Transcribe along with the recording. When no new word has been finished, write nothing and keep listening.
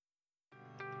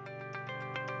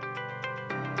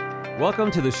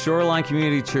Welcome to the Shoreline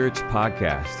Community Church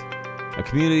podcast, a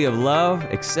community of love,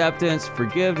 acceptance,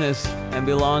 forgiveness, and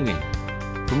belonging.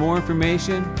 For more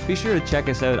information, be sure to check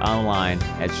us out online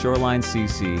at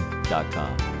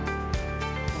shorelinecc.com.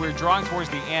 We're drawing towards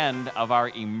the end of our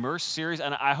Immerse series,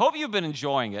 and I hope you've been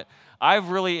enjoying it. I've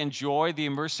really enjoyed the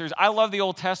Immerse series. I love the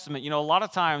Old Testament. You know, a lot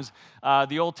of times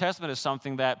the Old Testament is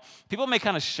something that people may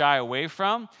kind of shy away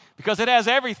from because it has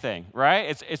everything,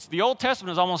 right? It's the Old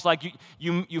Testament is almost like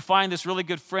you find this really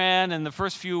good friend, and the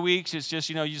first few weeks it's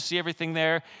just, you see everything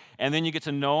there, and then you get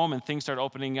to know them, and things start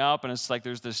opening up, and it's like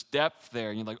there's this depth there,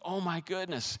 and you're like, oh my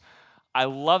goodness. I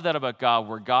love that about God,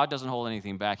 where God doesn't hold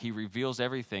anything back. He reveals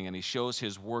everything, and he shows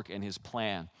his work and his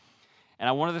plan.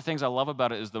 And one of the things I love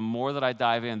about it is the more that I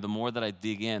dive in, the more that I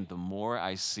dig in, the more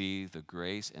I see the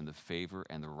grace and the favor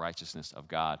and the righteousness of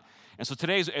God. And so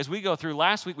today, as we go through,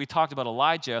 last week we talked about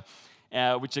Elijah,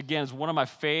 which again is one of my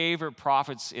favorite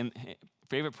prophets in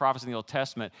the Old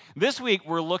Testament. This week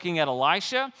we're looking at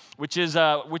Elisha, which was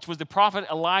the prophet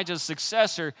Elijah's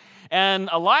successor. And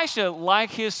Elisha, like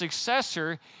his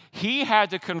successor, he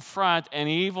had to confront an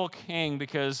evil king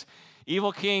because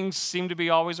evil kings seem to be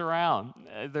always around.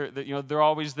 They're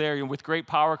always there. With great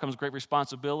power comes great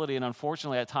responsibility, and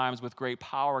unfortunately, at times, with great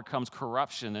power comes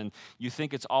corruption, and you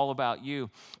think it's all about you.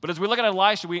 But as we look at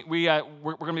Elisha, we're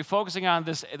going to be focusing on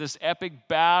this epic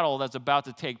battle that's about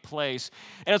to take place,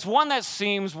 and it's one that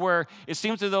seems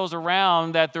to those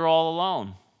around that they're all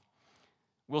alone.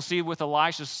 We'll see with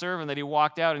Elisha's servant that he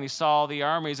walked out and he saw all the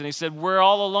armies, and he said, "We're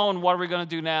all alone. What are we going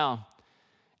to do now?"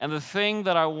 And the thing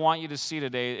that I want you to see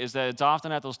today is that it's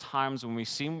often at those times when we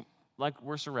seem like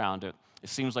we're surrounded, it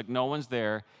seems like no one's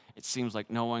there, it seems like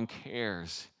no one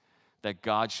cares, that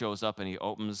God shows up and he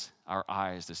opens our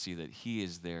eyes to see that he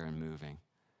is there and moving.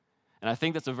 And I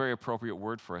think that's a very appropriate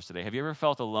word for us today. Have you ever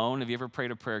felt alone? Have you ever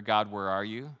prayed a prayer, "God, where are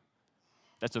you?"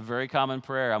 That's a very common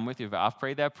prayer. I'm with you. I've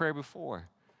prayed that prayer before.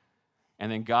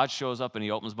 And then God shows up and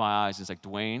he opens my eyes and he's like,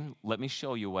 "Dwayne, let me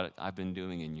show you what I've been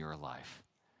doing in your life."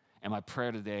 And my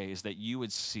prayer today is that you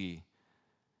would see,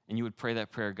 and you would pray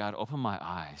that prayer, "God, open my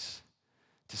eyes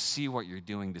to see what you're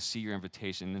doing, to see your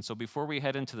invitation." And so before we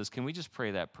head into this, can we just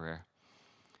pray that prayer?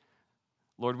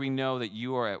 Lord, we know that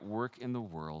you are at work in the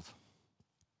world,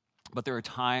 but there are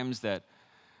times that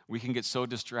we can get so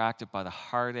distracted by the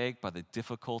heartache, by the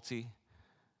difficulty,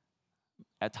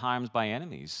 at times by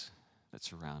enemies that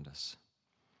surround us.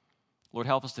 Lord,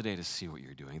 help us today to see what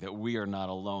you're doing, that we are not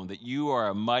alone, that you are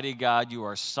a mighty God, you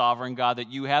are a sovereign God, that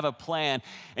you have a plan,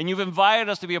 and you've invited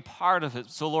us to be a part of it.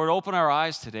 So, Lord, open our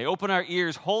eyes today, open our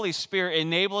ears. Holy Spirit,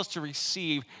 enable us to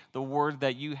receive the word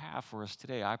that you have for us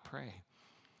today, I pray.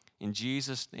 In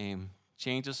Jesus' name,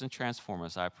 change us and transform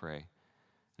us, I pray.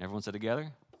 And everyone said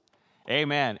together?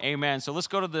 Amen, amen. So let's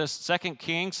go to the 2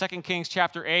 Kings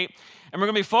chapter 8, and we're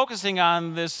going to be focusing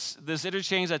on this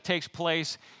interchange that takes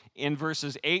place in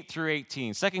verses 8 through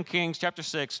 18. 2 Kings chapter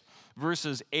 6,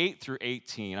 verses 8 through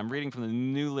 18. I'm reading from the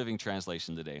New Living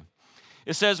Translation today.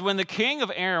 It says, "When the king of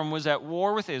Aram was at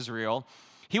war with Israel,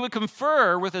 he would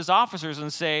confer with his officers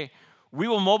and say, 'We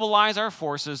will mobilize our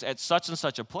forces at such and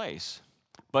such a place.'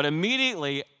 But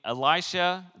immediately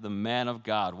Elisha, the man of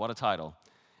God," what a title,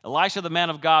 "Elisha, the man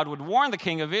of God, would warn the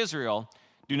king of Israel,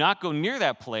 'Do not go near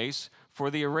that place,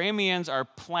 for the Arameans are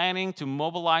planning to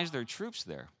mobilize their troops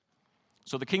there.'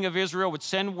 So the king of Israel would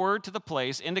send word to the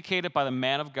place indicated by the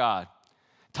man of God.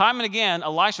 Time and again,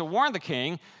 Elisha warned the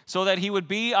king so that he would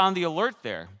be on the alert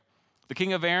there. The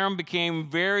king of Aram became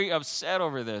very upset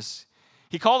over this.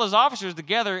 He called his officers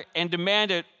together and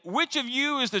demanded, 'Which of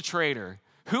you is the traitor?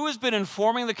 Who has been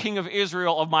informing the king of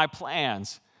Israel of my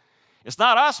plans?' 'It's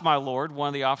not us, my lord,' one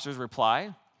of the officers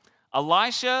replied.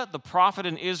 'Elisha, the prophet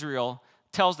in Israel,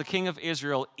 tells the king of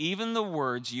Israel even the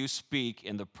words you speak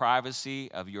in the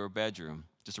privacy of your bedroom.'"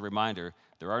 Just a reminder,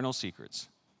 there are no secrets.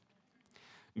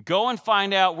 "Go and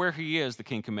find out where he is," the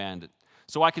king commanded,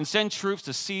 "so I can send troops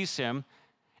to seize him."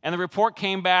 And the report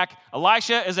came back,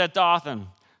 "Elisha is at Dothan."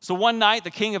 So one night, the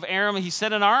king of Aram, he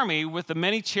sent an army with the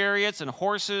many chariots and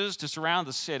horses to surround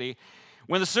the city.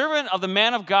 When the servant of the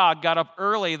man of God got up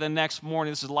early the next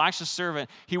morning, this is Elisha's servant,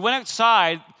 he went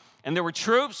outside, and there were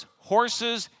troops,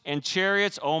 horses, and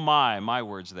chariots, oh my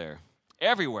words there,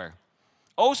 everywhere.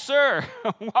 "Oh, sir,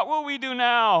 what will we do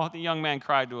now?" the young man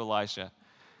cried to Elisha.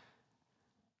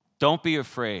 "Don't be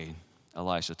afraid,"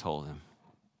 Elisha told him.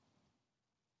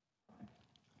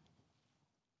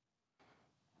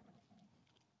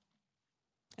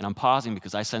 And I'm pausing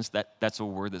because I sense that that's a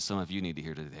word that some of you need to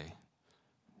hear today.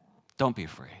 Don't be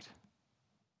afraid.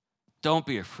 Don't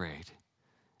be afraid.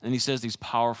 And he says these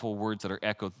powerful words that are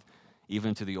echoed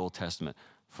even to the Old Testament.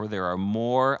 "For there are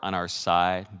more on our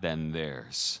side than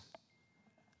theirs."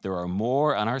 there are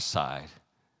more on our side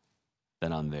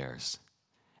than on theirs.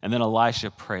 And then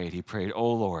Elisha prayed. He prayed,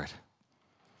 "Oh Lord,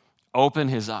 open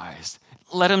his eyes.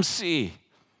 Let him see."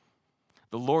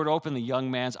 The Lord opened the young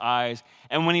man's eyes,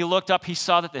 and when he looked up, he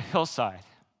saw that the hillside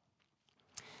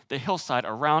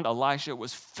around Elisha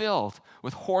was filled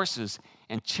with horses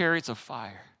and chariots of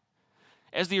fire.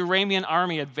 As the Aramean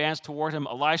army advanced toward him,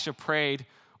 Elisha prayed,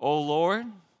 "Oh Lord,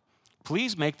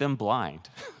 please make them blind."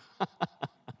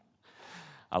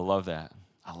 I love that.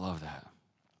 I love that.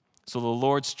 So the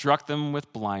Lord struck them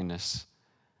with blindness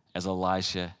as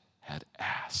Elisha had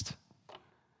asked.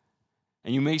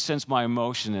 And you may sense my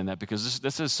emotion in that because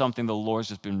this is something the Lord's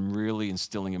just been really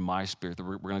instilling in my spirit that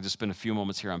we're going to just spend a few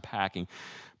moments here unpacking.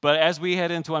 But as we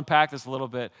head into unpack this a little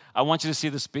bit, I want you to see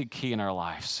this big key in our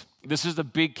lives. This is the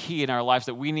big key in our lives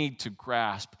that we need to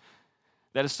grasp,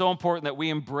 that is so important that we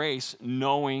embrace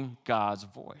knowing God's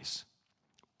voice.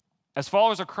 As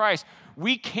followers of Christ,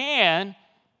 we can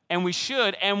and we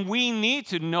should and we need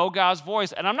to know God's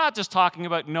voice. And I'm not just talking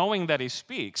about knowing that he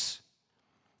speaks,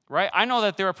 right? I know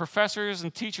that there are professors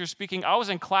and teachers speaking. I was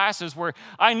in classes where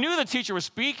I knew the teacher was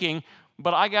speaking,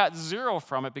 but I got 0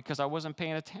 from it because I wasn't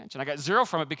paying attention. I got 0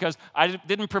 from it because I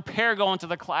didn't prepare going to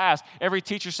the class. Every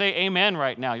teacher say amen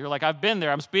right now. You're like, I've been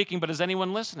there, I'm speaking, but is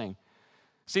anyone listening?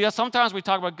 See, sometimes we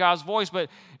talk about God's voice, but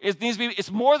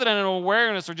it's more than an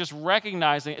awareness or just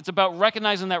recognizing. It's about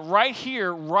recognizing that right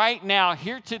here, right now,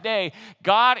 here today,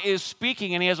 God is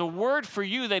speaking and he has a word for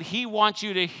you that he wants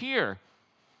you to hear.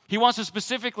 He wants to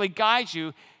specifically guide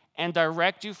you and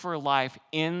direct you for life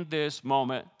in this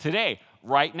moment today,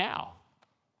 right now.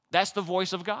 That's the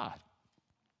voice of God.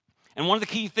 And one of the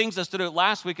key things that stood out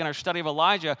last week in our study of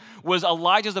Elijah was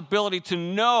Elijah's ability to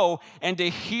know and to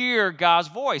hear God's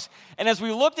voice. And as we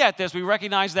looked at this, we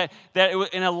recognized that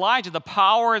in Elijah, the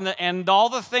power and all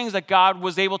the things that God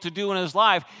was able to do in his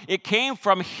life, it came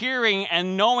from hearing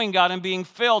and knowing God and being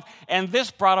filled. And this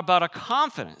brought about a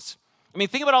confidence. I mean,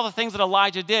 think about all the things that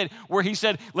Elijah did where he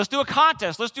said, let's do a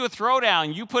contest, let's do a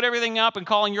throwdown. You put everything up and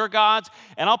calling your gods,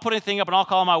 and I'll put anything up and I'll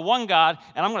call my one God,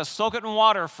 and I'm going to soak it in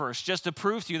water first just to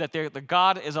prove to you that the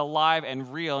God is alive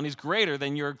and real, and he's greater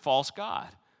than your false God.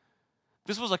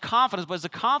 This was a confidence, but it's a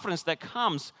confidence that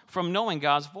comes from knowing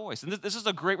God's voice. And this is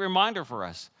a great reminder for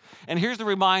us. And here's the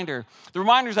reminder. The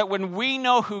reminder is that when we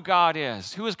know who God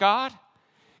is, who is God?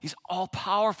 He's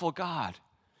all-powerful God.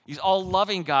 He's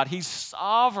all-loving God. He's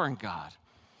sovereign God.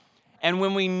 And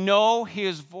when we know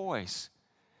his voice,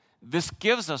 this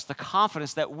gives us the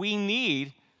confidence that we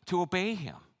need to obey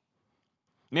him.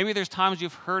 Maybe there's times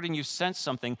you've heard and you've sensed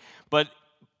something, but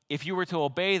if you were to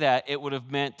obey that, it would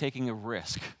have meant taking a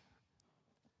risk.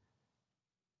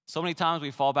 So many times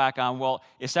we fall back on, well,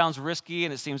 it sounds risky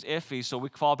and it seems iffy, so we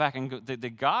fall back and go,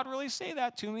 did God really say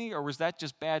that to me, or was that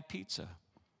just bad pizza?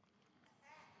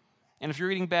 And if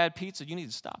you're eating bad pizza, you need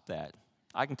to stop that.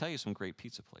 I can tell you some great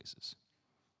pizza places.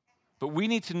 But we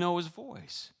need to know his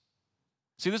voice.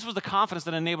 See, this was the confidence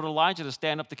that enabled Elijah to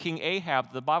stand up to King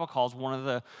Ahab, the Bible calls one of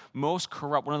the most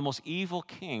corrupt, one of the most evil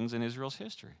kings in Israel's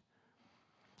history.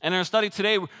 And in our study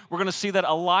today, we're going to see that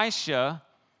Elisha,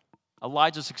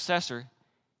 Elijah's successor,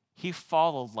 he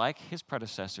followed, like his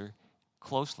predecessor,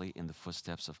 closely in the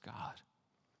footsteps of God.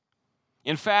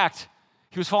 In fact,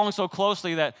 he was following so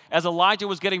closely that as Elijah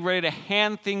was getting ready to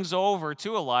hand things over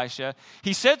to Elisha,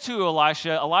 he said to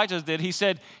Elijah, he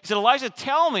said, Elijah,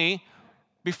 tell me,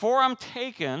 before I'm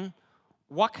taken,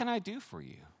 what can I do for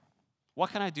you?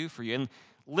 What can I do for you? And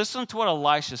listen to what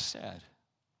Elisha said.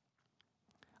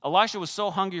 Elisha was so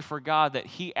hungry for God that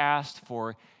he asked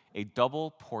for a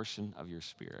double portion of your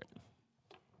spirit.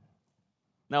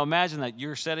 Now imagine that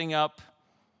you're setting up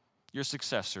your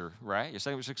successor, right? You're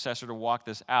setting up your successor to walk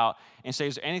this out and say,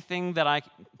 is there anything that I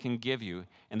can give you?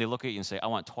 And they look at you and say, I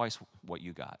want twice what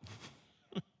you got.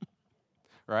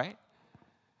 Right?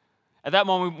 At that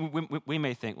moment, we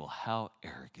may think, well, how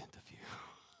arrogant of you.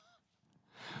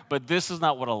 But this is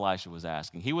not what Elisha was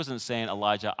asking. He wasn't saying,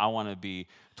 Elijah, I want to be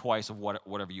twice of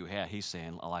whatever you had. He's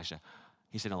saying, Elijah,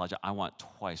 I want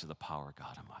twice of the power of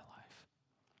God in my life.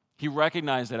 He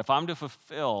recognized that if I'm to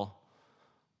fulfill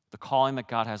the calling that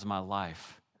God has in my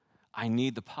life, I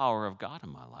need the power of God in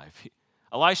my life.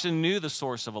 Elisha knew the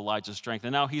source of Elijah's strength,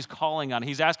 and now he's calling on it.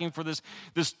 He's asking for this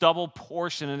double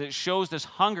portion, and it shows this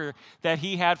hunger that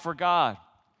he had for God.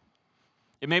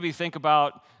 It made me think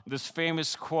about this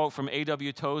famous quote from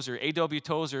A.W. Tozer. A.W.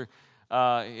 Tozer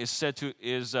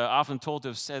is often told to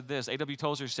have said this. A.W.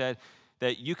 Tozer said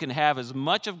that you can have as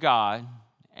much of God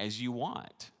as you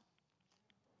want.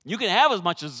 You can have as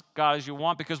much as God as you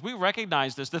want because we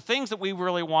recognize this. The things that we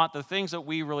really want, the things that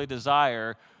we really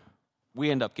desire,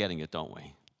 we end up getting it, don't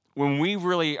we? when we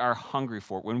really are hungry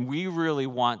for it, when we really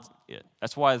want it.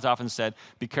 That's why it's often said,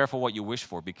 be careful what you wish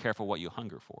for, be careful what you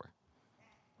hunger for.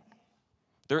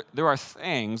 There are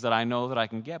things that I know that I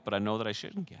can get, but I know that I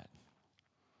shouldn't get.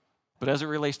 But as it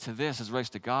relates to this, as it relates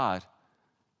to God,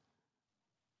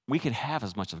 we can have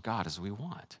as much of God as we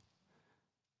want.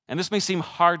 And this may seem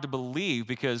hard to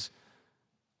believe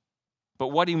but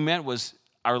what he meant was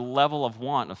our level of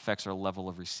want affects our level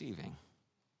of receiving.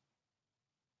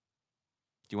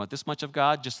 Do you want this much of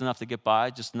God, just enough to get by,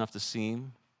 just enough to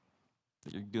seem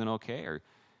that you're doing okay? Or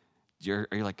are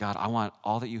you like, God, I want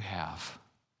all that you have.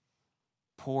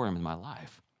 Pour him in my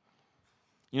life.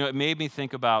 You know, it made me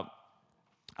think about,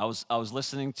 I was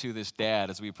listening to this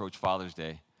dad as we approach Father's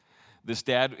Day. This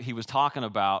dad, he was talking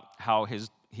about how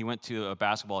he went to a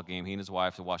basketball game, he and his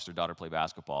wife, to watch their daughter play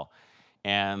basketball.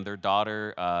 And their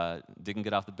daughter didn't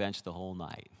get off the bench the whole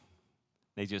night.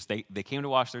 They came to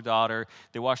watch their daughter.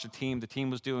 They watched the team. The team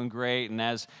was doing great. And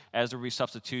as there would be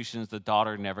substitutions, the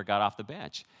daughter never got off the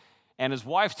bench. And his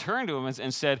wife turned to him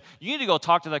and said, you need to go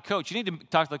talk to that coach. You need to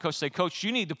talk to the coach and say, Coach,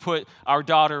 you need to put our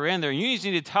daughter in there. You need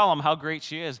to tell him how great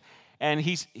she is. And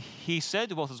he said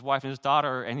to both his wife and his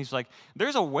daughter, and he's like,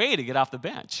 there's a way to get off the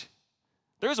bench.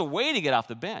 There's a way to get off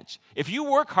the bench. If you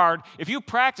work hard, if you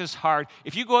practice hard,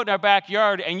 if you go out in our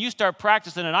backyard and you start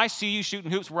practicing and I see you shooting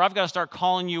hoops where I've got to start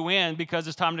calling you in because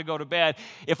it's time to go to bed,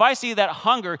 if I see that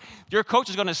hunger, your coach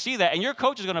is going to see that and your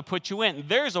coach is going to put you in.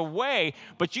 There's a way,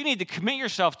 but you need to commit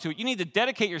yourself to it. You need to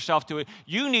dedicate yourself to it.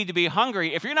 You need to be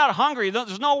hungry. If you're not hungry,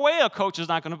 there's no way a coach is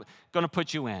not going to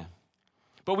put you in.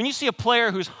 But when you see a player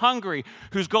who's hungry,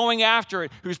 who's going after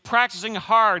it, who's practicing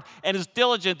hard and is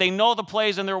diligent, they know the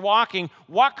plays and they're walking,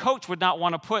 what coach would not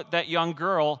want to put that young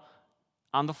girl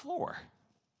on the floor?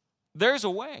 There's a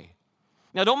way.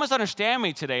 Now, don't misunderstand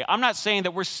me today. I'm not saying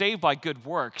that we're saved by good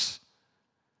works.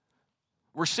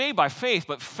 We're saved by faith,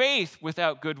 but faith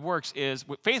without works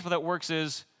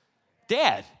is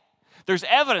dead. There's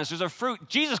evidence, there's a fruit.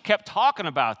 Jesus kept talking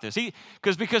about this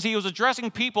because he was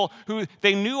addressing people who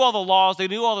they knew all the laws, they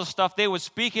knew all the stuff. They would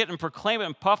speak it and proclaim it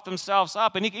and puff themselves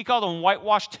up. And he called them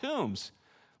whitewashed tombs.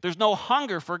 There's no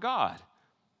hunger for God.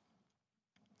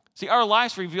 See, our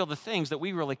lives reveal the things that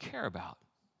we really care about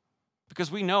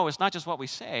because we know it's not just what we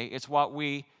say, it's what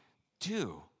we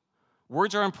do.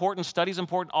 Words are important, study's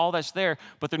important, all that's there,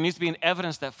 but there needs to be an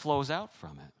evidence that flows out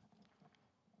from it.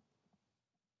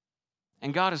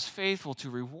 And God is faithful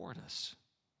to reward us.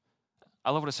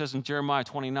 I love what it says in Jeremiah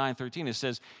 29:13. It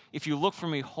says, if you look for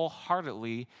me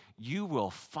wholeheartedly, you will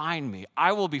find me.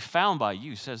 I will be found by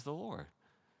you, says the Lord.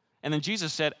 And then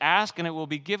Jesus said, ask and it will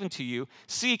be given to you.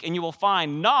 Seek and you will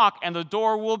find. Knock and the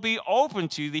door will be open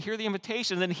to you. They hear the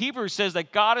invitation. Then Hebrews says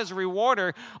that God is a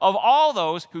rewarder of all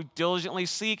those who diligently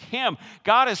seek him.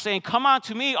 God is saying, come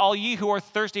unto me, all ye who are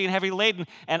thirsty and heavy laden,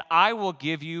 and I will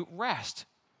give you rest.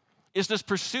 It's this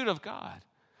pursuit of God.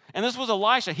 And this was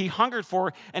Elisha. He hungered for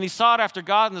it, and he sought after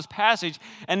God in this passage.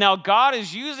 And now God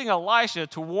is using Elisha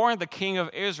to warn the king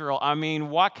of Israel. I mean,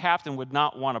 what captain would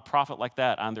not want a prophet like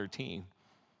that on their team?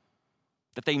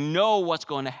 That they know what's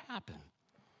going to happen.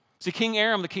 See, King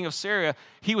Aram, the king of Syria,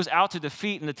 he was out to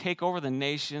defeat and to take over the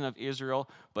nation of Israel,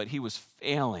 but he was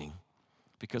failing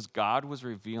because God was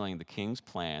revealing the king's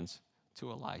plans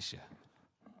to Elisha.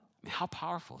 I mean, how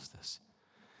powerful is this?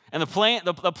 And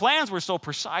the plans were so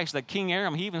precise that King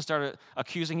Aram, he even started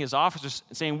accusing his officers,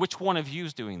 saying, which one of you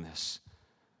is doing this?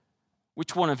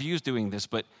 Which one of you is doing this?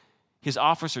 But his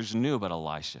officers knew about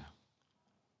Elisha.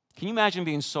 Can you imagine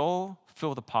being so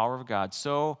filled with the power of God,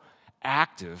 so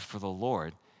active for the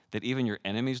Lord, that even your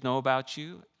enemies know about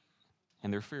you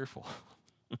and they're fearful?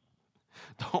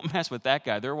 Don't mess with that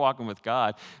guy. They're walking with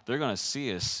God. They're going to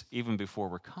see us even before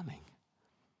we're coming.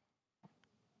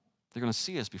 They're going to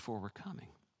see us before we're coming.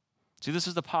 See, this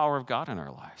is the power of God in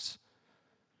our lives.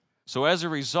 So as a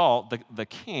result, the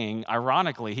king,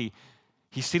 ironically,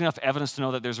 he's seen enough evidence to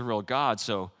know that there's a real God,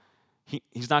 so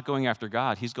he's not going after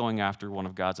God. He's going after one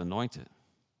of God's anointed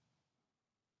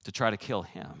to try to kill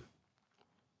him.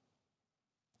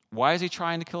 Why is he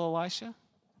trying to kill Elisha?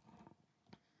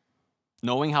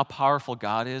 Knowing how powerful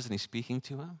God is and he's speaking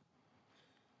to him?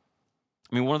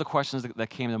 I mean, one of the questions that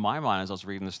came to my mind as I was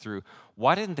reading this through,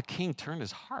 why didn't the king turn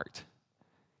his heart?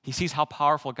 He sees how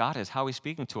powerful God is, how he's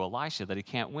speaking to Elisha, that he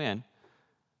can't win.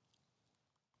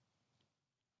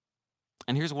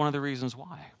 And here's one of the reasons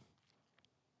why.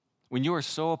 When you are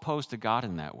so opposed to God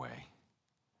in that way,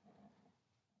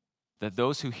 that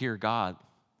those who hear God,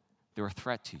 they're a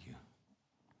threat to you.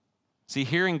 See,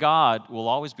 hearing God will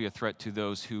always be a threat to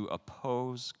those who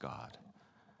oppose God.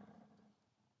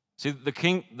 See, the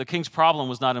king's problem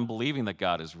was not in believing that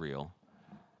God is real.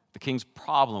 The king's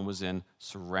problem was in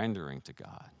surrendering to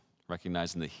God,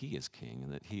 recognizing that he is king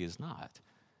and that he is not.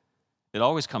 It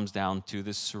always comes down to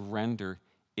this surrender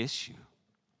issue.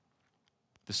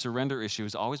 The surrender issue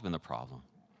has always been the problem.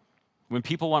 When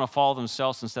people want to follow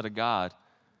themselves instead of God,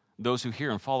 those who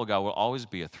hear and follow God will always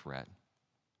be a threat.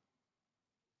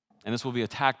 And this will be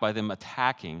attacked by them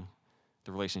attacking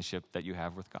the relationship that you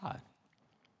have with God.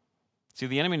 See,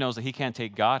 the enemy knows that he can't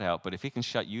take God out, but if he can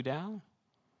shut you down,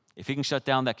 if he can shut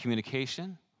down that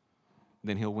communication,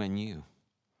 then he'll win you.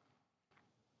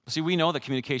 See, we know that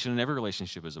communication in every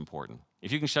relationship is important.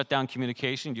 If you can shut down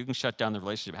communication, you can shut down the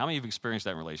relationship. How many of you have experienced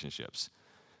that in relationships?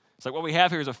 It's like what we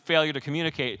have here is a failure to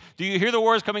communicate. Do you hear the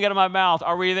words coming out of my mouth?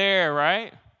 Are we there,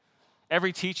 right?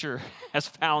 Every teacher has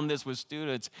found this with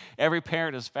students. Every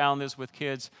parent has found this with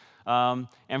kids. And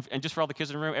just for all the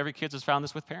kids in the room, every kid has found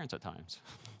this with parents at times.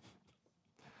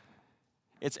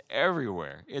 It's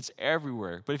everywhere. It's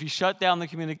everywhere. But if you shut down the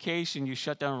communication, you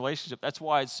shut down the relationship. That's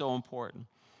why it's so important.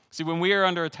 See, when we are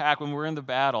under attack, when we're in the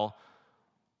battle,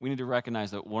 we need to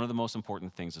recognize that one of the most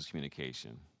important things is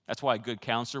communication. That's why a good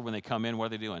counselor, when they come in, what are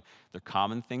they doing? They're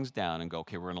calming things down and go,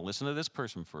 okay, we're going to listen to this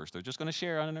person first. They're just going to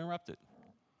share uninterrupted.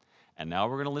 And now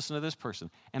we're going to listen to this person.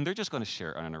 And they're just going to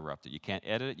share uninterrupted. You can't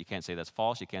edit it. You can't say that's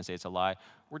false. You can't say it's a lie.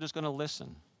 We're just going to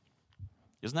listen.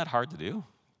 Isn't that hard to do?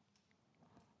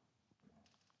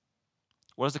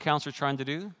 What is the counselor trying to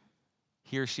do?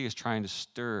 He or she is trying to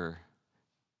stir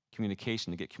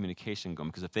communication, to get communication going.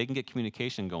 Because if they can get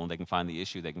communication going, they can find the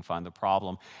issue, they can find the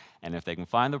problem. And if they can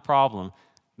find the problem,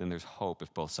 then there's hope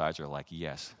if both sides are like,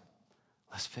 yes,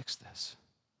 let's fix this.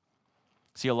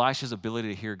 See, Elisha's ability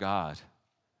to hear God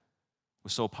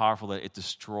was so powerful that it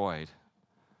destroyed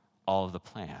all of the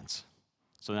plans.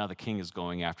 So now the king is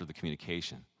going after the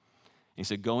communication. And he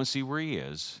said, go and see where he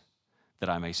is, that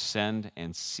I may send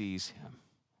and seize him.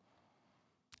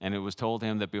 And it was told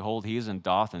him that, behold, he is in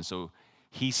Dothan. So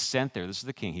he sent there, this is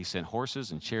the king, he sent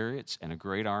horses and chariots and a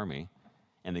great army,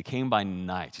 and they came by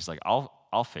night. He's like,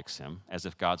 I'll fix him, as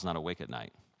if God's not awake at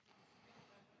night.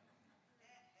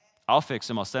 I'll fix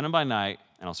him, I'll send him by night,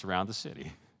 and I'll surround the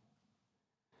city.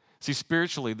 See,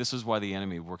 spiritually, this is why the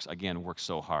enemy works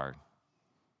so hard.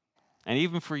 And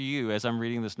even for you, as I'm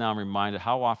reading this now, I'm reminded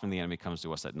how often the enemy comes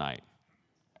to us at night.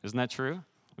 Isn't that true?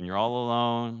 When you're all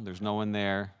alone, there's no one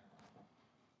there.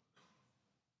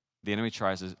 The enemy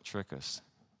tries to trick us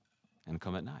and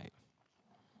come at night.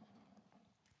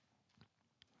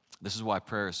 This is why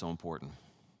prayer is so important.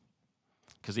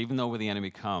 Because even though when the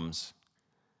enemy comes,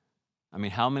 I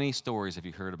mean, how many stories have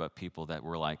you heard about people that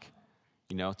were like,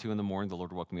 2 in the morning, the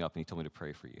Lord woke me up and he told me to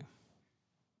pray for you?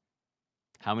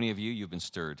 How many of you've been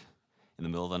stirred in the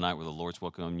middle of the night where the Lord's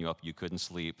woken you up, you couldn't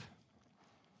sleep,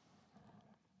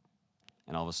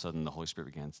 and all of a sudden the Holy Spirit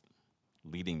begins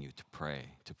leading you to pray,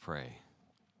 to pray.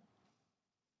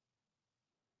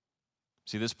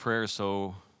 See, this prayer is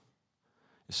so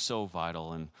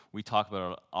vital, and we talk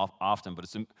about it often, but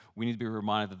we need to be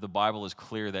reminded that the Bible is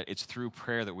clear that it's through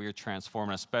prayer that we are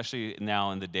transformed, especially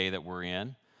now in the day that we're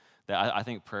in, that I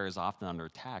think prayer is often under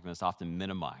attack, and it's often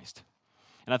minimized.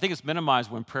 And I think it's minimized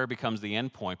when prayer becomes the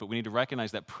end point, but we need to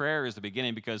recognize that prayer is the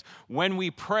beginning, because when we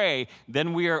pray,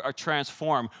 then we are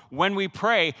transformed. When we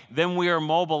pray, then we are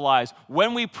mobilized.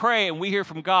 When we pray and we hear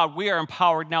from God, we are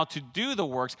empowered now to do the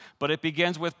works, but it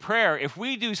begins with prayer. If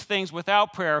we do things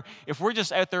without prayer, if we're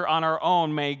just out there on our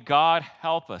own, may God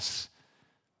help us,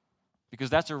 because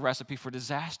that's a recipe for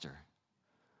disaster.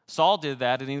 Saul did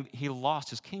that, and he lost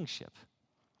his kingship.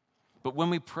 But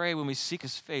when we pray, when we seek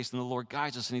his face, and the Lord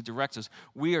guides us and he directs us,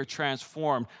 we are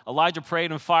transformed. Elijah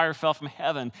prayed and fire fell from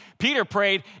heaven. Peter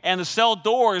prayed and the cell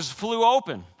doors flew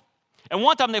open. And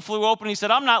one time they flew open, he said,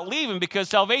 I'm not leaving because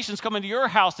salvation's coming to your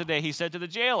house today, he said to the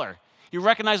jailer. He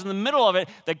recognized in the middle of it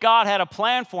that God had a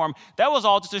plan for him. That was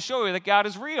all just to show you that God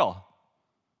is real.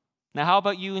 Now, how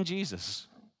about you and Jesus?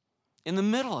 In the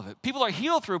middle of it, people are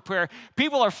healed through prayer.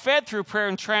 People are fed through prayer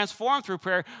and transformed through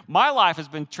prayer. My life has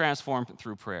been transformed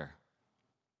through prayer.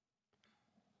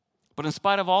 But in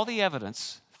spite of all the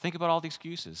evidence, think about all the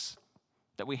excuses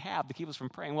that we have to keep us from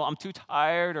praying. Well, I'm too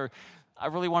tired, or I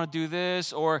really want to do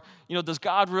this, or, does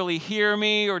God really hear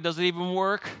me, or does it even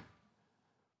work?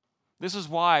 This is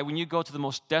why when you go to the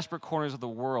most desperate corners of the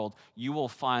world, you will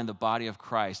find the body of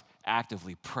Christ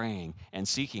actively praying and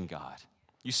seeking God.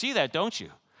 You see that, don't you?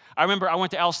 I remember I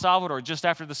went to El Salvador just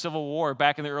after the Civil War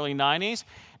back in the early 90s,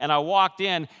 and I walked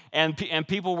in, and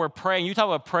people were praying. You talk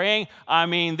about praying? I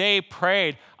mean, they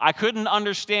prayed. I couldn't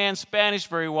understand Spanish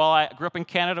very well. I grew up in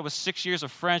Canada with 6 years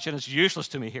of French, and it's useless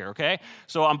to me here, okay?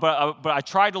 So, but I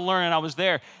tried to learn, and I was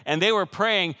there, and they were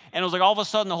praying, and it was like all of a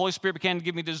sudden the Holy Spirit began to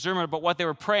give me discernment about what they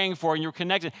were praying for, and you were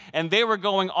connected, and they were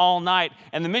going all night,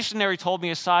 and the missionary told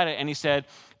me aside, and he said,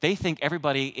 they think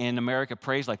everybody in America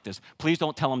prays like this. Please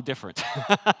don't tell them different.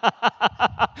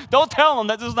 Don't tell them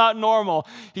that this is not normal.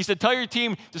 He said, tell your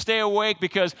team to stay awake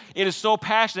because it is so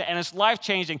passionate and it's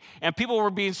life-changing. And people were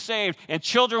being saved and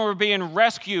children were being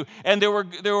rescued. And there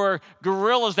were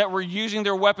guerrillas that were using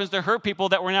their weapons to hurt people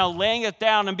that were now laying it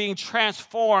down and being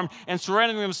transformed and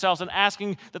surrendering themselves and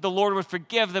asking that the Lord would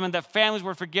forgive them and that families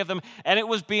would forgive them. And it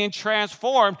was being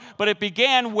transformed. But it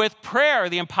began with prayer,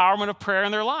 the empowerment of prayer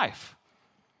in their life.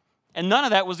 And none of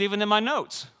that was even in my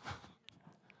notes.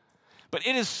 But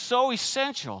it is so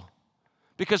essential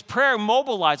because prayer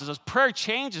mobilizes us. Prayer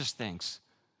changes things.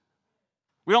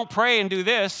 We don't pray and do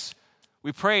this.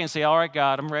 We pray and say, all right,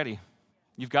 God, I'm ready.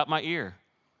 You've got my ear.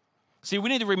 See, we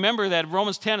need to remember that in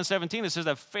Romans 10 and 17, it says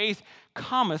that faith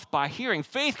cometh by hearing.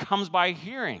 Faith comes by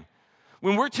hearing.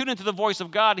 When we're tuned into the voice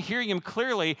of God, hearing him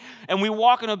clearly, and we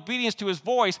walk in obedience to his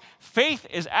voice, faith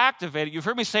is activated. You've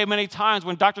heard me say many times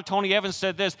when Dr. Tony Evans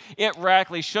said this, it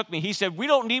radically shook me. He said, we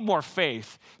don't need more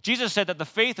faith. Jesus said that the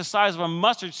faith the size of a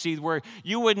mustard seed where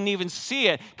you wouldn't even see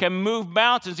it can move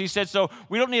mountains. He said, so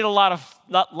we don't need a lot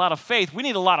of faith. We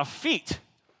need a lot of feet.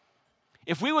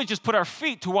 If we would just put our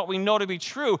feet to what we know to be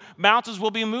true, mountains will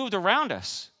be moved around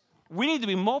us. We need to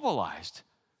be mobilized.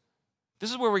 This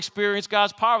is where we experience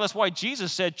God's power. That's why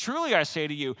Jesus said, truly I say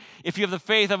to you, if you have the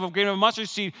faith of a grain of mustard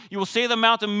seed, you will say to the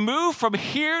mountain, move from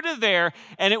here to there,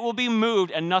 and it will be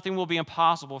moved, and nothing will be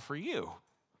impossible for you.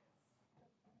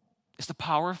 It's the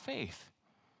power of faith.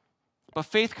 But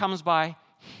faith comes by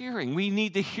hearing. We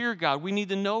need to hear God. We need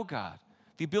to know God.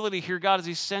 The ability to hear God is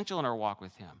essential in our walk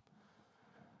with him.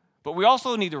 But we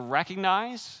also need to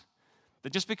recognize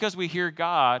that just because we hear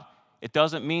God, it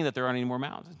doesn't mean that there aren't any more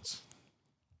mountains.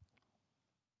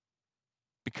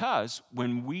 Because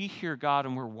when we hear God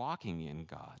and we're walking in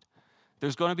God,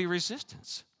 there's going to be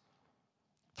resistance.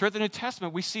 Throughout the New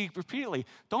Testament, we see repeatedly,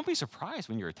 don't be surprised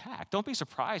when you're attacked. Don't be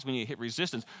surprised when you hit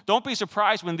resistance. Don't be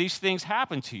surprised when these things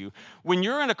happen to you. When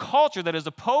you're in a culture that is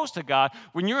opposed to God,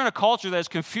 when you're in a culture that is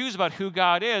confused about who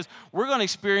God is, we're going to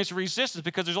experience resistance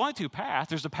because there's only two paths.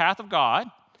 There's the path of God,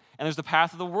 and there's the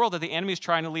path of the world that the enemy is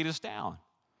trying to lead us down.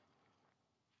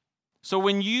 So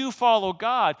when you follow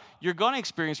God, you're going to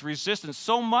experience resistance,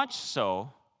 so much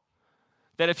so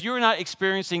that if you're not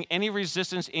experiencing any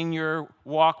resistance in your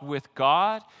walk with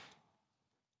God,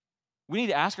 we need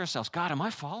to ask ourselves, God, am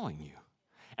I following you?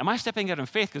 Am I stepping out in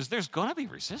faith? Because there's going to be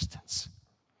resistance.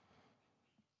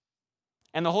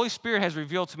 And the Holy Spirit has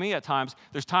revealed to me at times,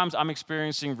 there's times I'm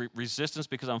experiencing resistance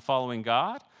because I'm following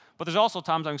God, but there's also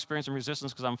times I'm experiencing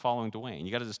resistance because I'm following Dwayne.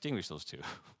 You got to distinguish those two.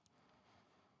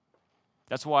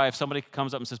 That's why if somebody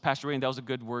comes up and says, Pastor Wayne, that was a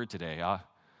good word today.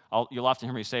 You'll often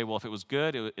hear me say, well, if it was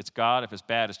good, it's God. If it's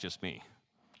bad, it's just me.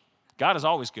 God is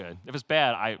always good. If it's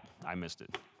bad, I missed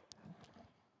it.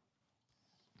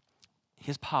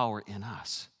 His power in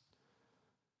us.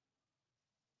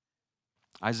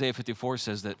 Isaiah 54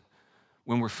 says that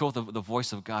when we're filled with the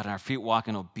voice of God and our feet walk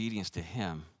in obedience to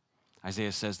him,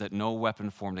 Isaiah says that no weapon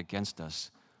formed against us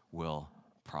will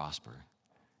prosper.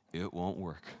 It won't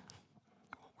work.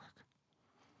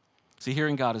 See,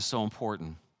 hearing God is so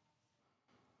important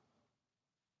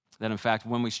that, in fact,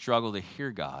 when we struggle to hear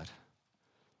God,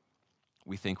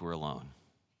 we think we're alone,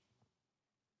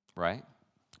 right?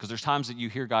 Because there's times that you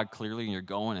hear God clearly and you're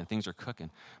going and things are cooking,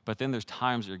 but then there's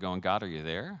times that you're going, God, are you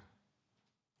there?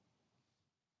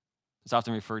 It's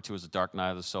often referred to as the dark night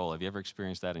of the soul. Have you ever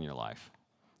experienced that in your life?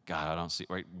 God, I don't see,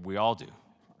 right? We all do.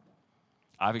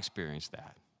 I've experienced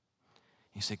that.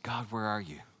 You say, God, where are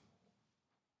you?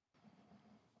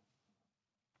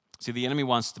 See, the enemy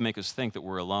wants to make us think that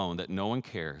we're alone, that no one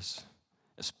cares,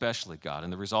 especially God.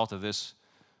 And the result of this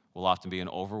will often be an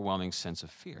overwhelming sense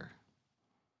of fear.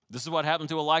 This is what happened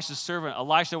to Elisha's servant.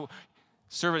 Elisha's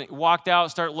servant walked out,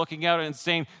 started looking out and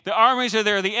saying, the armies are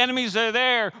there, the enemies are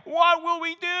there. What will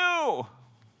we do?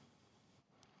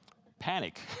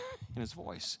 Panic in his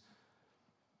voice.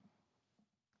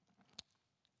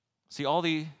 See, all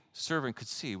the servant could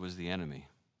see was the enemy.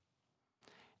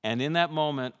 And in that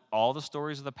moment, all the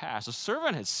stories of the past, the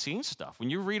servant had seen stuff. When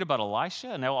you read about Elisha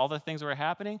and all the things that were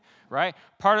happening, right?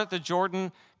 Parted the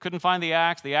Jordan, couldn't find the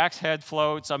axe head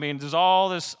floats. I mean, there's all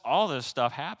this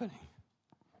stuff happening.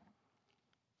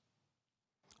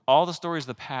 All the stories of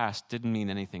the past didn't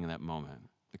mean anything in that moment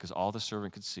because all the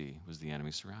servant could see was the enemy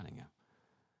surrounding him.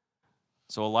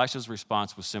 So Elisha's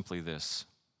response was simply this.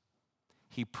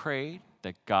 He prayed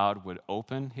that God would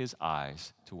open his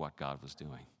eyes to what God was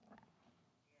doing.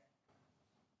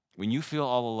 When you feel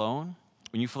all alone,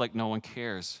 when you feel like no one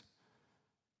cares,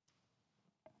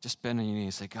 just bend on your knees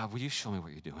and say, God, will you show me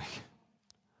what you're doing?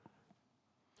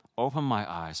 Open my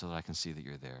eyes so that I can see that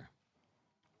you're there.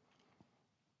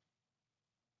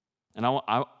 And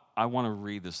I want to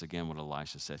read this again, what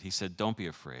Elisha said. He said, don't be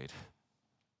afraid,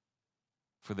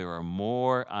 for there are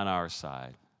more on our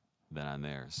side than on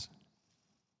theirs.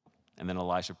 And then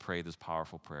Elisha prayed this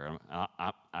powerful prayer.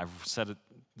 I've said it,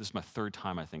 this is my third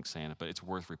time, I think, saying it, but it's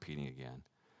worth repeating again.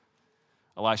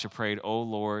 Elisha prayed, "O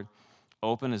Lord,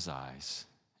 open his eyes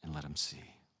and let him see."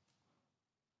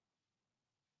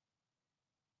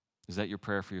 Is that your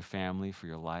prayer for your family, for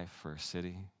your life, for a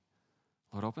city?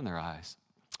 Lord, open their eyes.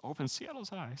 Open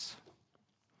Seattle's eyes,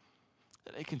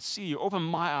 that they can see you. Open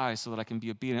my eyes so that I can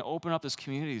be obedient. Open up this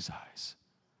community's eyes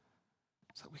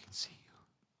so that we can see you.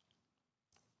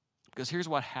 Because here's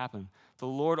what happened. The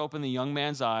Lord opened the young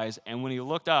man's eyes, and when he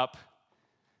looked up,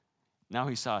 now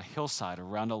he saw a hillside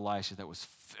around Elisha that was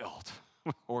filled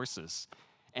with horses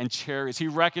and chariots. He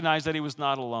recognized that he was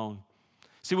not alone.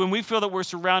 See, when we feel that we're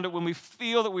surrounded, when we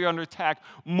feel that we're under attack,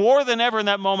 more than ever in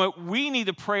that moment, we need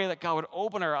to pray that God would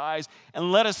open our eyes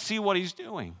and let us see what he's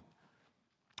doing.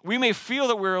 We may feel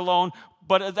that we're alone,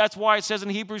 but that's why it says in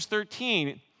Hebrews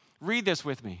 13, read this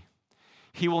with me.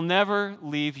 He will never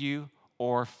leave you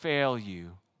or fail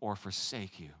you or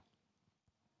forsake you.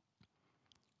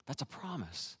 That's a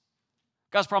promise.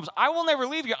 God's promise, I will never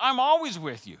leave you. I'm always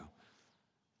with you.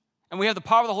 And we have the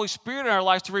power of the Holy Spirit in our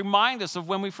lives to remind us of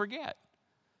when we forget.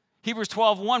 Hebrews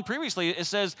 12:1, previously, it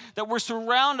says that we're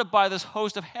surrounded by this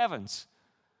host of heavens.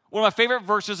 One of my favorite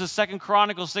verses is 2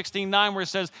 Chronicles 16:9, where it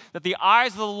says that the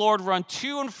eyes of the Lord run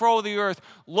to and fro the earth,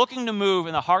 looking to move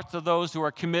in the hearts of those who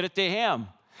are committed to him.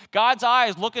 God's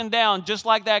eyes looking down just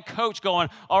like that coach going,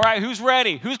 all right, who's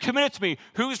ready? Who's committed to me?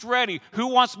 Who's ready? Who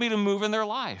wants me to move in their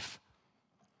life?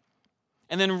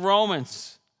 And then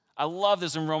Romans, I love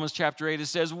this in Romans chapter 8. It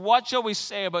says, what shall we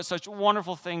say about such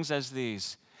wonderful things as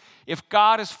these? If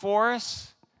God is for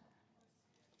us,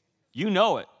 you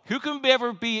know it. Who can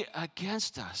ever be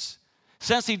against us?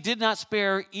 Since he did not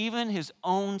spare even his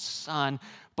own son,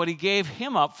 but he gave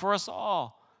him up for us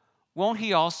all, won't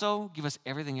he also give us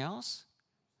everything else?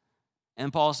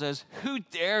 And Paul says, who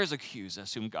dares accuse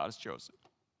us whom God has chosen?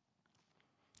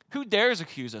 Who dares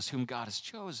accuse us whom God has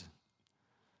chosen?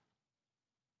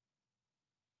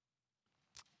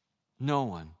 No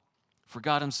one. For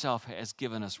God himself has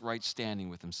given us right standing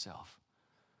with himself.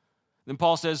 Then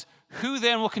Paul says, who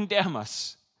then will condemn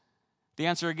us? The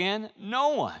answer again,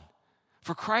 no one.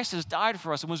 For Christ has died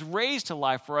for us and was raised to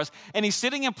life for us, and he's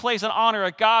sitting in place and honor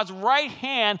at God's right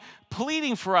hand,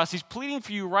 pleading for us. He's pleading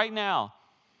for you right now.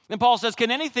 Then Paul says,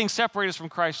 can anything separate us from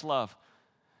Christ's love?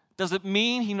 Does it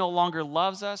mean he no longer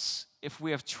loves us if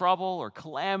we have trouble or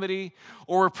calamity,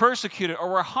 or we're persecuted,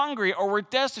 or we're hungry, or we're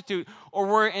destitute, or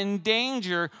we're in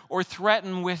danger, or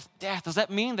threatened with death? Does that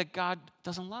mean that God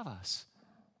doesn't love us?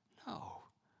 No.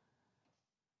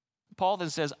 Paul then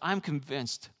says, I'm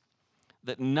convinced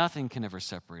that nothing can ever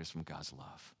separate us from God's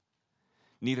love.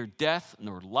 Neither death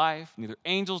nor life, neither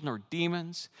angels nor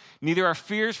demons, neither our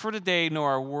fears for today nor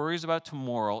our worries about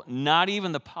tomorrow, not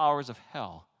even the powers of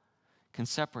hell can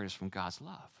separate us from God's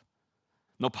love.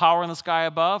 No power in the sky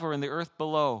above or in the earth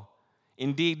below.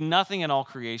 Indeed, nothing in all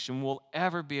creation will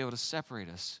ever be able to separate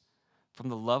us from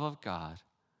the love of God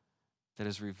that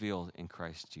is revealed in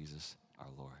Christ Jesus our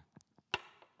Lord.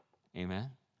 Amen?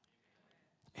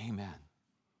 Amen.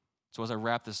 So as I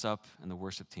wrap this up and the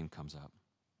worship team comes up.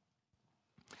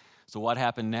 So what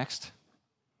happened next?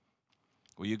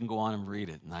 Well, you can go on and read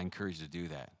it, and I encourage you to do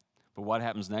that. But what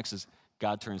happens next is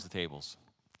God turns the tables.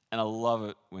 And I love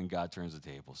it when God turns the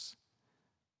tables.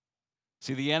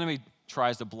 See, the enemy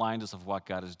tries to blind us of what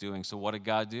God is doing. So what did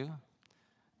God do?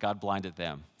 God blinded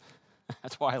them.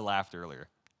 That's why I laughed earlier.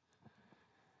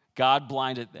 God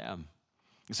blinded them.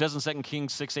 It says in 2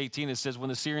 Kings 6:18, it says, when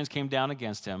the Syrians came down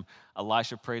against him,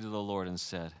 Elisha prayed to the Lord and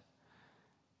said,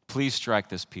 please strike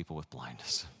this people with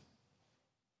blindness.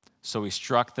 So he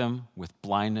struck them with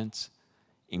blindness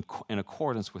in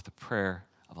accordance with the prayer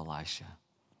of Elisha.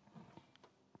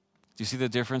 Do you see the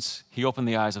difference? He opened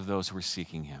the eyes of those who were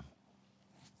seeking him.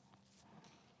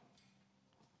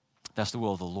 That's the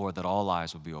will of the Lord, that all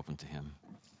eyes would be open to him.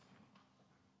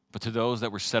 But to those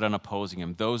that were set on opposing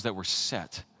him, those that were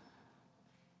set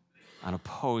on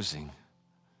opposing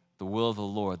the will of the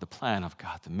Lord, the plan of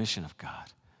God, the mission of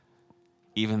God,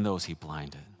 even those he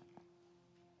blinded.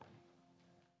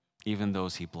 Even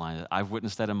those he blinded. I've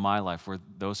witnessed that in my life, where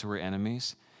those who were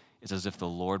enemies, It's as if the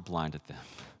Lord blinded them,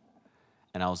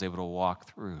 and I was able to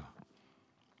walk through.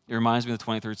 It reminds me of the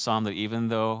 23rd Psalm that even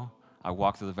though I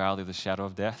walk through the valley of the shadow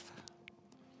of death,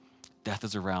 death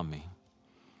is around me.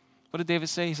 What did David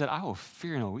say? He said, I will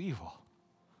fear no evil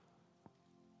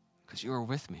because you are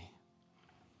with me.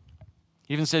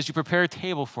 He even says, you prepare a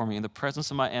table for me in the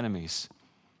presence of my enemies,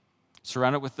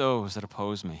 surrounded with those that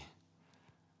oppose me.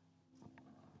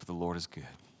 But the Lord is good,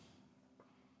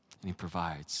 and he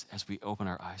provides as we open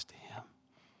our eyes to him.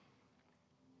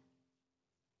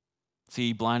 See,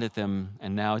 he blinded them,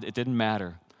 and now it didn't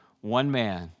matter. One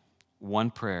man,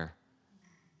 one prayer,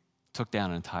 took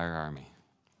down an entire army,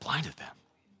 blinded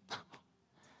them.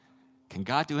 Can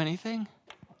God do anything?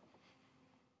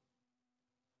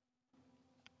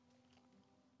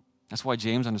 That's why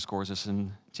James underscores this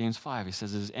in James 5. He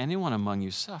says, is anyone among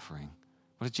you suffering?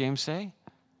 What did James say?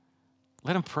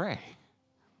 Let him pray.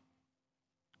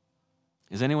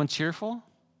 Is anyone cheerful?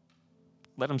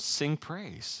 Let him sing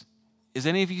praise. Is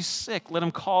any of you sick? Let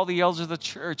him call the elders of the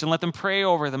church and let them pray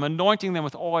over them, anointing them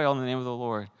with oil in the name of the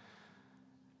Lord.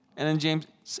 And then James,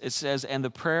 it says, and the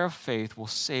prayer of faith will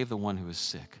save the one who is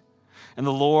sick, and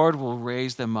the Lord will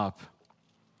raise them up.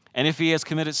 And if he has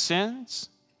committed sins,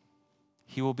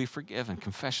 he will be forgiven.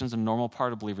 Confession is a normal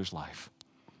part of a believer's life.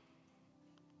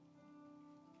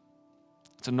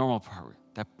 It's a normal part,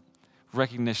 that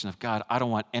recognition of God, I don't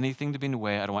want anything to be in the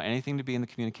way. I don't want anything to be in the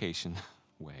communication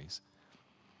ways.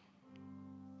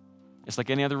 It's like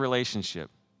any other relationship.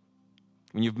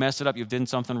 When you've messed it up, you've done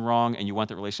something wrong, and you want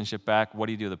the relationship back, what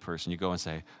do you do to the person? You go and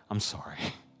say, I'm sorry.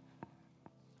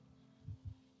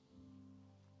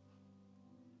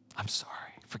 I'm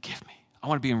sorry. Forgive me. I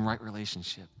want to be in right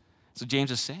relationship. So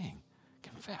James is saying,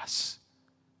 confess.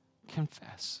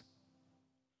 Confess.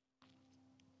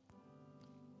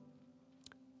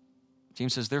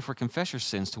 James says, therefore confess your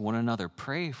sins to one another.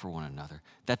 Pray for one another,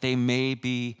 that they may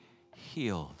be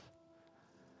healed.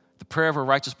 The prayer of a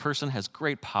righteous person has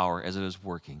great power as it is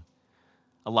working.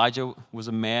 Elijah was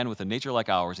a man with a nature like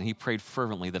ours, and he prayed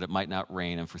fervently that it might not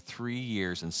rain. And for 3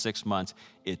 years and 6 months,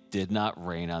 it did not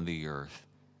rain on the earth.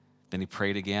 Then he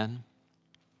prayed again,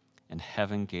 and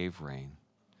heaven gave rain,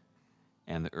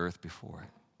 and the earth before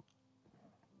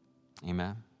it.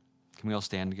 Amen? Can we all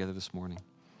stand together this morning?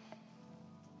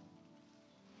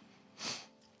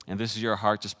 And this is your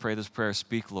heart. Just pray this prayer.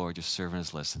 Speak, Lord. Your servant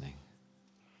is listening.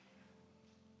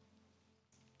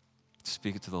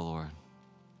 Speak it to the Lord.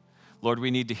 Lord,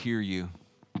 we need to hear you.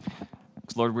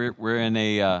 Lord, we're in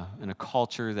a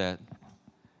culture that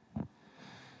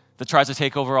tries to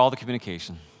take over all the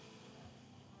communication.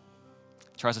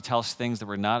 Tries to tell us things that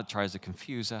we're not. It tries to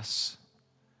confuse us.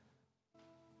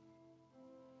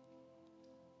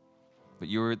 But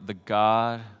you're the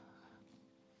God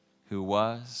who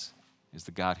was, is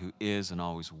the God who is, and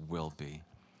always will be.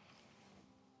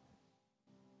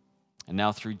 And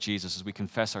now through Jesus, as we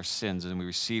confess our sins and we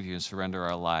receive you and surrender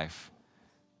our life,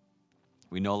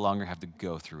 we no longer have to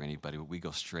go through anybody, but we go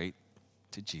straight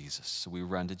to Jesus. So we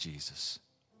run to Jesus.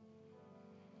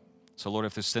 So Lord,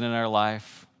 if there's sin in our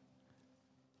life,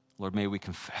 Lord, may we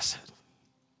confess it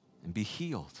and be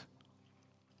healed.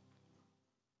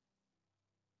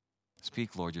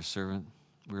 Speak, Lord, your servant,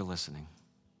 we're listening.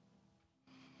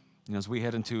 You know, as we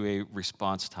head into a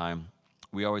response time,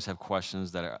 we always have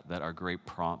questions that are great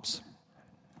prompts.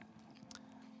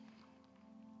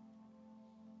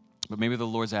 But maybe the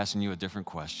Lord's asking you a different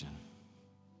question.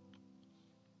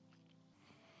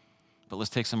 But let's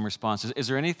take some responses. Is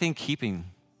there anything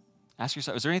ask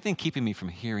yourself, is there anything keeping me from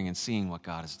hearing and seeing what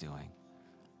God is doing?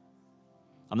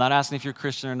 I'm not asking if you're a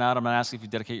Christian or not. I'm not asking if you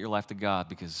dedicate your life to God,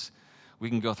 because we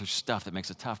can go through stuff that makes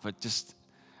it tough. But just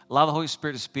allow the Holy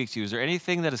Spirit to speak to you. Is there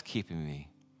anything that is keeping me?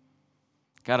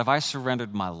 God, have I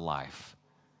surrendered my life?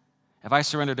 Have I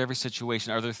surrendered every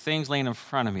situation? Are there things laying in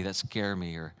front of me that scare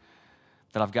me, or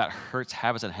that I've got hurts,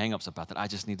 habits, and hang-ups about that I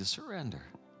just need to surrender?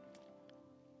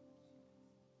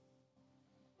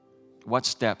 What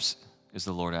steps is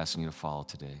the Lord asking you to follow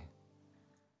today?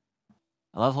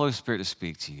 Allow the Holy Spirit to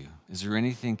speak to you. Is there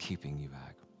anything keeping you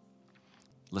back?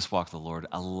 Let's walk with the Lord.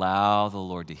 Allow the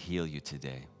Lord to heal you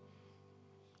today.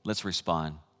 Let's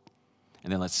respond,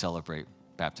 and then let's celebrate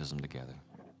baptism together.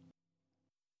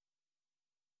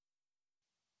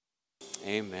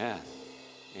 Amen.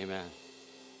 Amen.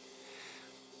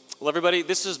 Well, everybody,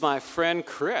 this is my friend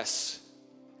Chris.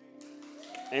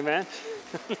 Amen.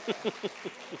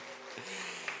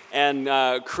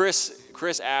 And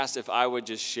Chris asked if I would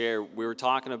just share. We were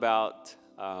talking about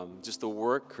just the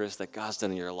work, Chris, that God's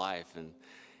done in your life,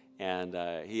 and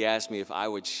he asked me if I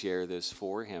would share this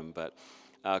for him. But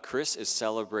Chris is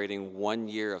celebrating 1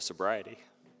 year of sobriety,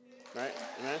 right?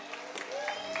 Amen.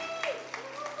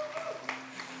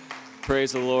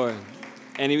 Praise the Lord.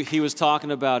 And he was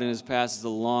talking about in his past, it's a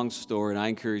long story, and I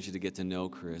encourage you to get to know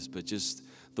Chris, but just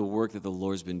the work that the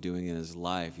Lord's been doing in his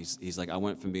life. He's like, I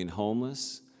went from being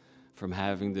homeless, from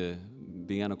having to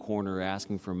be on a corner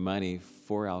asking for money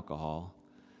for alcohol,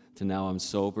 to now I'm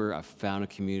sober, I've found a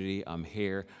community, I'm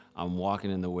here, I'm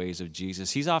walking in the ways of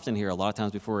Jesus. He's often here a lot of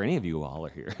times before any of you all are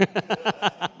here.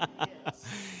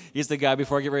 He's the guy,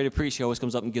 before I get ready to preach, he always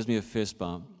comes up and gives me a fist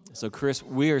bump. So Chris,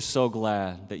 we are so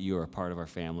glad that you are a part of our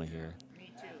family here.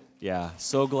 Me too. Yeah,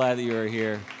 so glad that you are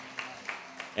here.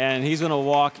 And he's going to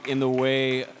walk in the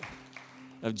way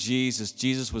of Jesus.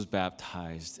 Jesus was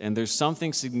baptized. And there's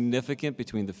something significant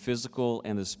between the physical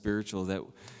and the spiritual that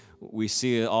we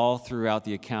see it all throughout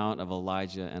the account of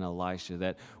Elijah and Elisha,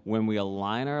 that when we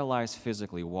align our lives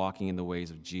physically, walking in the ways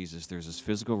of Jesus, there's this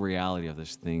physical reality of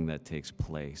this thing that takes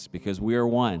place. Because we are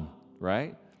one,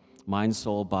 right? Mind,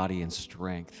 soul, body, and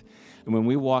strength. And when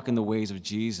we walk in the ways of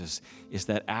Jesus, it's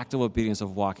that act of obedience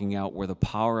of walking out where the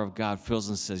power of God fills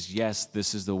and says, yes,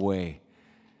 this is the way.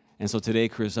 And so today,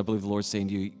 Chris, I believe the Lord's saying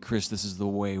to you, Chris, this is the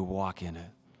way, walk in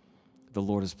it. The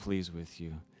Lord is pleased with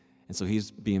you. And so he's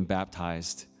being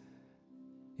baptized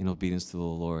in obedience to the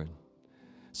Lord.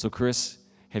 So Chris,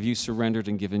 have you surrendered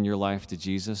and given your life to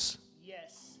Jesus?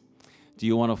 Yes. Do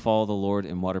you want to follow the Lord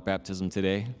in water baptism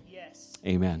today? Yes.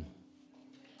 Amen.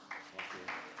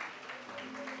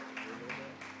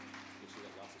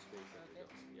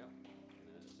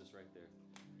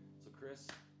 Chris,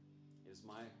 it is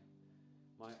my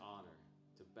honor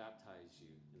to baptize you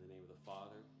in the name of the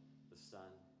Father, the Son,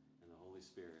 and the Holy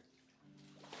Spirit.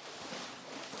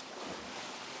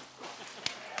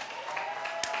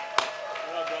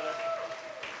 What up, brother?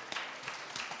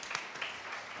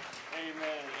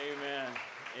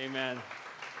 Amen.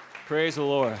 Praise the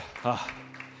Lord.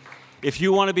 If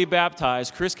you want to be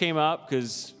baptized, Chris came up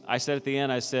because I said at the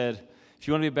end, I said, if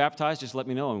you want to be baptized, just let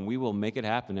me know, and we will make it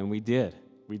happen, and we did.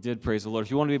 We did, praise the Lord.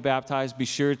 If you want to be baptized, be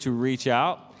sure to reach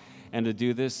out and to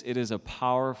do this. It is a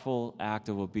powerful act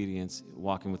of obedience,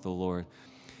 walking with the Lord.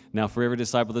 Now, for every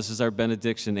disciple, this is our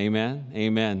benediction. Amen?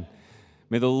 Amen.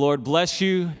 May the Lord bless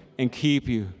you and keep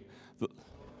you.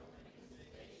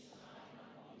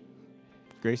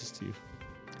 Gracious to you.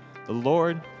 The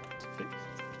Lord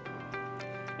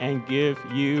and give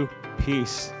you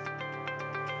peace.